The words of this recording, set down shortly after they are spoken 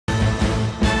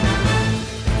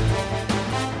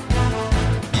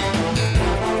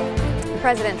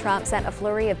President Trump sent a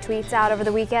flurry of tweets out over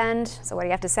the weekend. So what do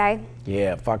you have to say?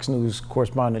 Yeah, Fox News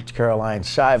correspondent Caroline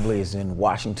Shively is in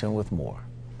Washington with more.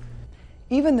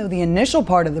 Even though the initial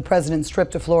part of the president's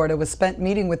trip to Florida was spent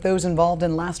meeting with those involved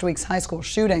in last week's high school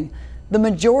shooting, the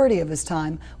majority of his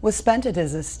time was spent at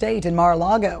his estate in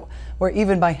Mar-a-Lago, where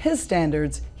even by his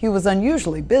standards, he was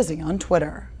unusually busy on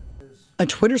Twitter. A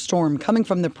Twitter storm coming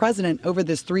from the president over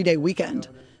this three-day weekend.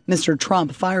 Mr.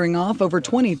 Trump firing off over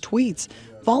 20 tweets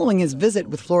following his visit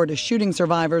with Florida shooting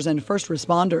survivors and first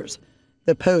responders.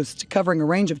 The post covering a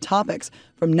range of topics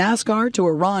from NASCAR to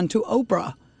Iran to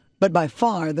Oprah, but by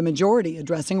far the majority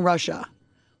addressing Russia.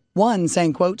 One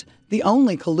saying, quote, "The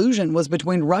only collusion was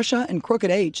between Russia and Crooked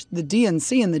H, the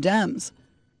DNC and the Dems."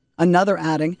 Another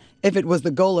adding, if it was the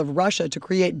goal of Russia to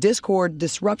create discord,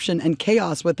 disruption, and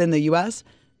chaos within the U.S.,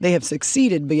 they have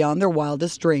succeeded beyond their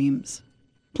wildest dreams.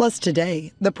 Plus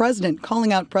today, the president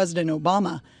calling out President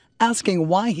Obama, asking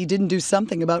why he didn't do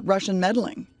something about Russian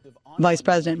meddling. Vice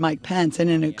President Mike Pence, in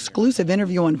an exclusive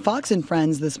interview on Fox and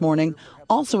Friends this morning,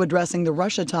 also addressing the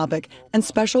Russia topic and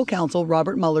special counsel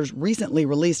Robert Mueller's recently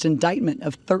released indictment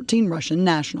of 13 Russian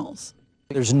nationals.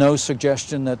 There's no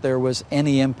suggestion that there was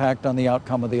any impact on the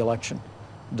outcome of the election,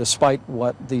 despite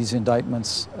what these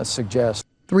indictments suggest.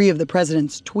 3 of the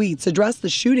president's tweets address the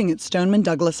shooting at Stoneman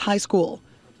Douglas High School,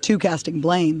 2 casting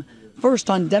blame, first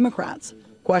on Democrats,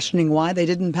 questioning why they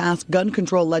didn't pass gun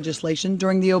control legislation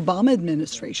during the Obama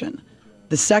administration.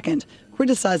 The second,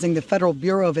 criticizing the Federal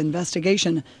Bureau of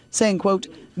Investigation, saying, quote,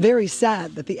 "Very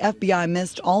sad that the FBI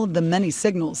missed all of the many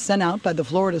signals sent out by the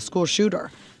Florida school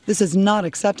shooter. This is not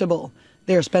acceptable.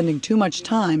 They are spending too much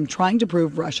time trying to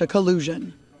prove Russia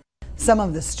collusion." Some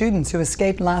of the students who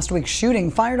escaped last week's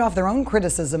shooting fired off their own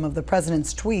criticism of the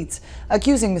president's tweets,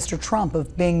 accusing Mr. Trump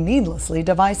of being needlessly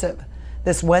divisive.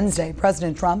 This Wednesday,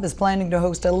 President Trump is planning to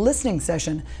host a listening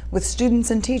session with students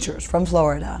and teachers from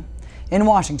Florida. In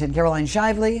Washington, Caroline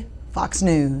Shively, Fox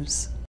News.